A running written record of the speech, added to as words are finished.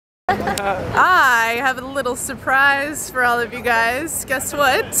I have a little surprise for all of you guys. Guess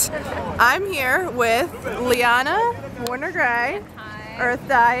what? I'm here with Liana Warner Gray, Earth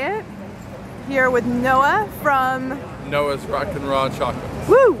Diet, here with Noah from Noah's Rock and Raw Chocolates.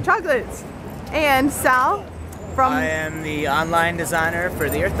 Woo! Chocolates! And Sal from... I am the online designer for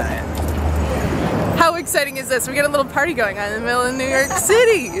the Earth Diet. How exciting is this? We got a little party going on in the middle of New York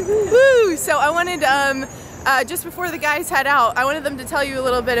City. Woo! So I wanted, just before the guys head out, I wanted them to tell you a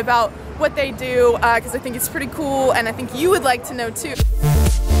little bit about what they do, because I think it's pretty cool, and I think you would like to know too. Okay,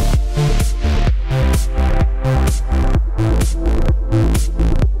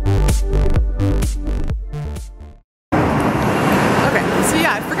 so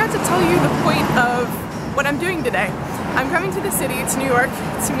yeah, I forgot to tell you the point of what I'm doing today. I'm coming to the city, to New York,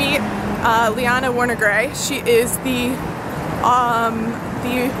 to meet Liana Warner Gray. She is the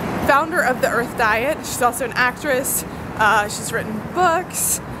founder of the Earth Diet. She's also an actress. She's written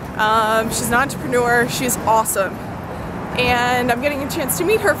books. She's an entrepreneur. She's awesome. And I'm getting a chance to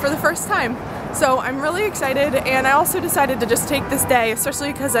meet her for the first time. So I'm really excited, and I also decided to just take this day,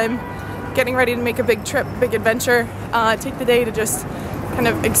 especially because I'm getting ready to make a big trip, big adventure, take the day to just kind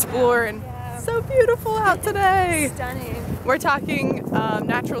of explore. And it's so beautiful out today. Stunning. We're talking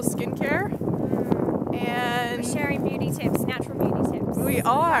natural skincare, and we're sharing beauty tips, natural beauty tips. We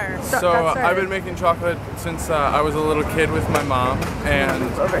are. So I've been making chocolate since I was a little kid with my mom, and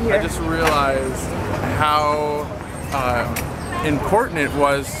I just realized how important it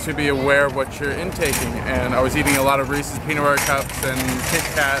was to be aware of what you're intaking. And I was eating a lot of Reese's peanut butter cups and Kit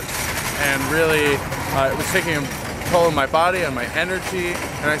Kats, and really it was taking a toll on my body and my energy,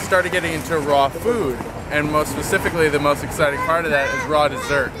 and I started getting into raw food. And most specifically, the most exciting part of that is raw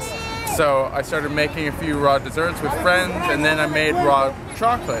desserts. So I started making a few raw desserts with friends, and then I made raw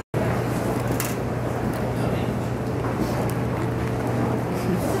chocolate.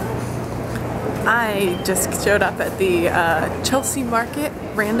 I just showed up at the Chelsea market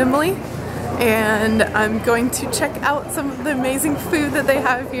randomly, and I'm going to check out some of the amazing food that they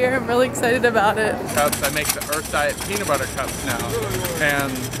have here. I'm really excited about it. Cups, I make the Earth Diet peanut butter cups now,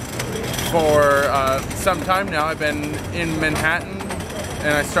 and for some time now I've been in Manhattan,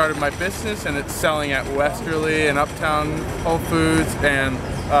 and I started my business, and it's selling at Westerly and Uptown Whole Foods. And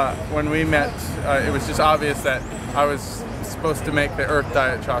when we met, it was just obvious that I was supposed to make the Earth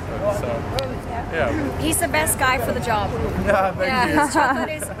Diet chocolate. So yeah, he's the best guy for the job. Yeah, thank you. His chocolate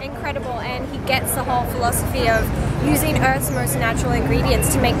is incredible, and he gets the whole philosophy of using Earth's most natural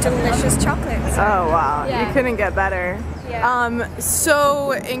ingredients to make delicious chocolates. Oh wow, yeah. You couldn't get better. Yeah.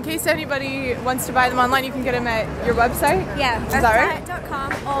 So in case anybody wants to buy them online, you can get them at your website? Yeah,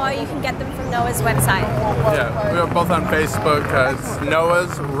 earthdiet.com, or you can get them from Noah's website. Yeah, we're both on Facebook. It's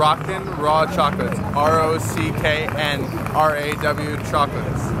Noah's Rockin' Raw Chocolates, ROCKNRAW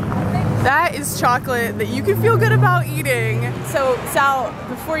Chocolates. That is chocolate that you can feel good about eating. So Sal,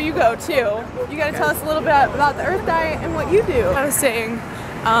 before you go too, you gotta tell us a little bit about the Earth Diet and what you do. I was saying,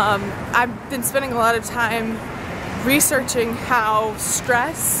 I've been spending a lot of time researching how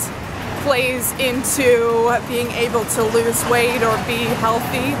stress plays into being able to lose weight or be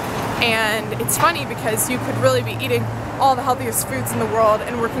healthy. And it's funny because you could really be eating all the healthiest foods in the world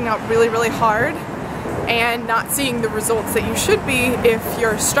and working out really, really hard and not seeing the results that you should be if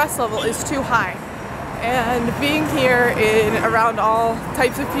your stress level is too high. And being here around all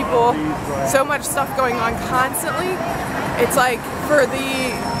types of people, so much stuff going on constantly, it's like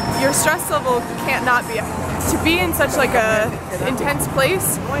your stress level can't not be up. To be in such like a intense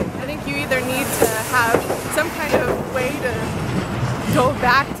place, I think you either need to have some kind of way to go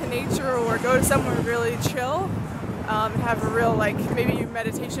back to nature or go to somewhere really chill, and have a real maybe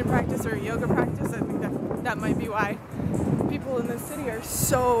meditation practice or yoga practice. I think that might be why people in the city are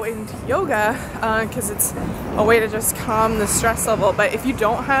so into yoga, because it's a way to just calm the stress level. But if you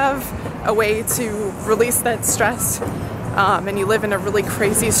don't have a way to release that stress, and you live in a really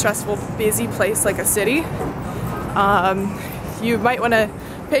crazy, stressful, busy place like a city, you might want to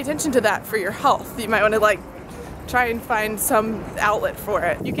pay attention to that for your health. You might want to try and find some outlet for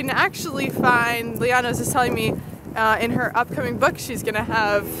it. You can actually find, Liana was just telling me, in her upcoming book she's going to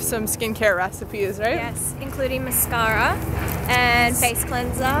have some skincare recipes, right? Yes, including mascara and face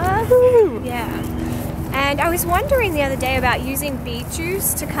cleanser. Woo. Yeah. And I was wondering the other day about using beet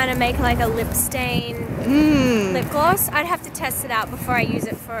juice to kind of make like a lip stain lip gloss. I'd have to test it out before I use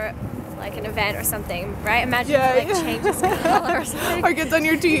it for like an event or something, right? Imagine if it changes color or something. Or gets on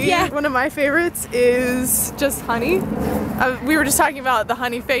your teeth. Yeah. One of my favorites is just honey. We were just talking about the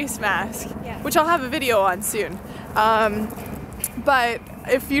honey face mask, which I'll have a video on soon. But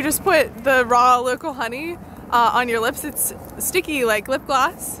if you just put the raw local honey on your lips, it's sticky like lip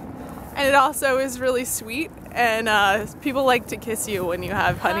gloss. And it also is really sweet, and people like to kiss you when you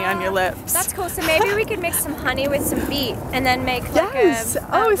have honey on your lips. That's cool. So maybe we could mix some honey with some beet and then make like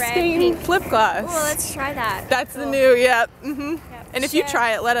a stained lip gloss. Well, let's try that. That's the new, yeah. Yep. And if you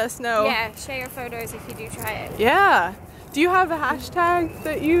try it, let us know. Yeah, share your photos if you do try it. Yeah. Do you have a hashtag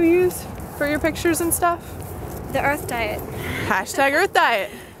that you use for your pictures and stuff? The Earth Diet. Hashtag Earth Diet.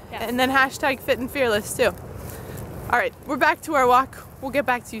 Yeah. And then hashtag Fit and Fearless too. All right, we're back to our walk. We'll get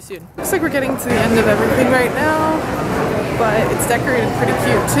back to you soon. Looks like we're getting to the end of everything right now, but it's decorated pretty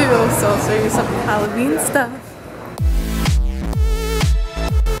cute too, so I'll show you some Halloween stuff.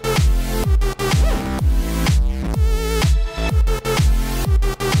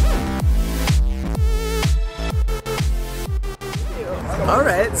 All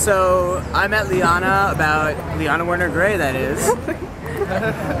right, so I met Liana Werner Gray, that is.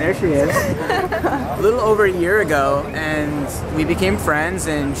 There she is. A little over a year ago, and we became friends,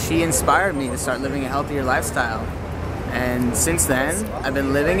 and she inspired me to start living a healthier lifestyle. And since then, I've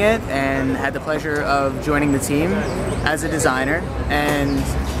been living it and had the pleasure of joining the team as a designer. And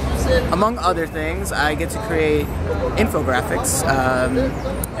among other things, I get to create infographics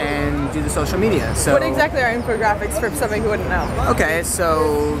and do the social media. So, what exactly are infographics for somebody who wouldn't know? Okay,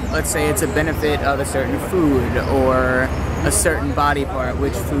 so let's say it's a benefit of a certain food or a certain body part,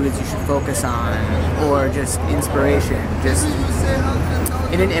 which foods you should focus on, or just inspiration, just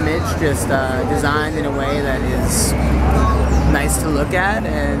in an image, just designed in a way that is nice to look at.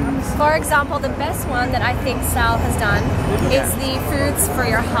 And for example, the best one that I think Sal has done is the foods for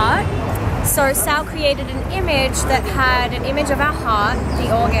your heart. So Sal created an image that had an image of our heart,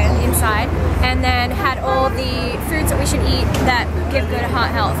 the organ inside, and then had all the foods that we should eat that give good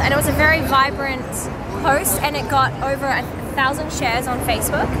heart health. And it was a very vibrant post, and it got over 1,000 shares on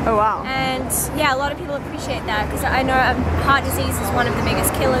Facebook. Oh wow. And yeah, a lot of people appreciate that, because I know heart disease is one of the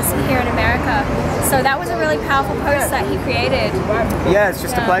biggest killers here in America. So that was a really powerful post that he created. Yeah, it's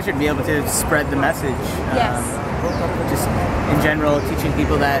just a pleasure to be able to spread the message. Yes. Just in general, teaching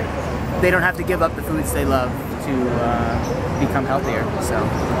people that they don't have to give up the foods they love to become healthier. So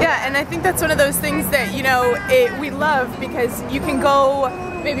yeah, and I think that's one of those things that, you know, we love, because you can go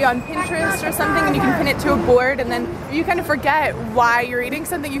maybe on Pinterest or something and you can pin it to a board, and then you kind of forget why you're eating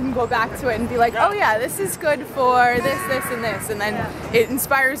something. You can go back to it and be like, oh yeah, this is good for this, this, and this, and then it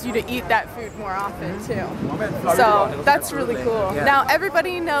inspires you to eat that food more often too. So that's really cool. Yeah. Now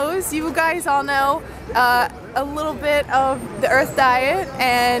everybody knows, you guys all know a little bit of the Earth Diet,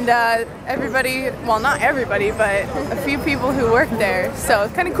 and everybody, well not everybody, but a few people who work there. So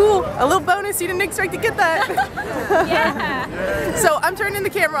it's kind of cool. A little bonus, you didn't expect to get that. Yeah. So I'm turning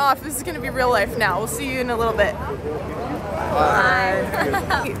the camera off. This is going to be real life now. We'll see you in a little bit.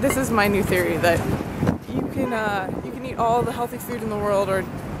 Bye. This is my new theory, that you can eat all the healthy food in the world or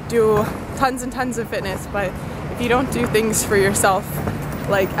do tons and tons of fitness, but if you don't do things for yourself,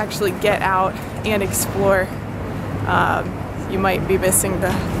 like actually get out and explore, you might be missing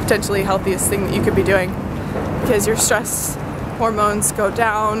the potentially healthiest thing that you could be doing, because your stress hormones go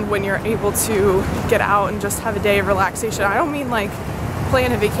down when you're able to get out and just have a day of relaxation. I don't mean like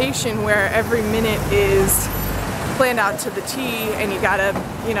plan a vacation where every minute is planned out to the T and you gotta,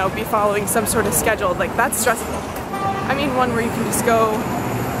 you know, be following some sort of schedule. Like, that's stressful. I mean one where you can just go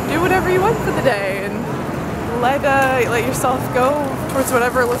do whatever you want for the day and let yourself go towards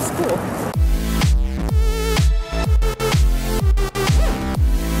whatever looks cool.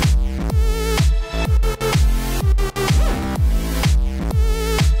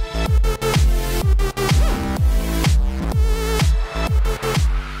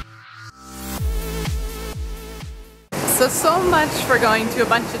 So much for going to a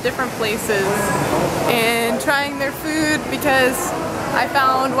bunch of different places and trying their food, because I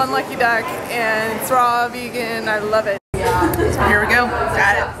found one Lucky Duck and it's raw, vegan, I love it. Here we go,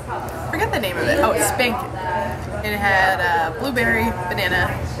 got it. Forget the name of it. Oh, it's Spankin'. And it had blueberry,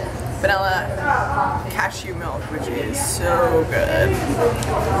 banana, vanilla, cashew milk, which is so good.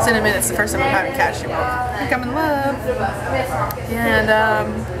 Cinnamon, it's the first time I'm having cashew milk. I think I'm in love. And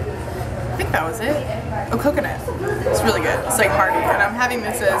I think that was it. Oh, coconut. It's really good. It's like hearty, and I'm having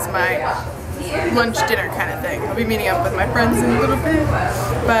this as my lunch dinner kind of thing. I'll be meeting up with my friends in a little bit,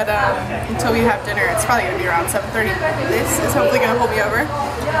 but until we have dinner, it's probably gonna be around 7:30. This is hopefully gonna hold me over.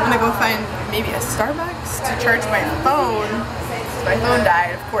 I'm gonna go find maybe a Starbucks to charge my phone. My phone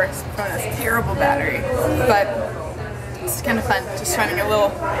died, of course. My phone has a terrible battery, but it's kind of fun, just finding a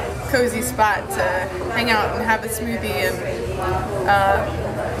little cozy spot to hang out and have a smoothie, and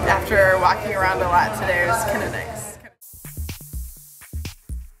after walking around a lot today, it was kind of nice.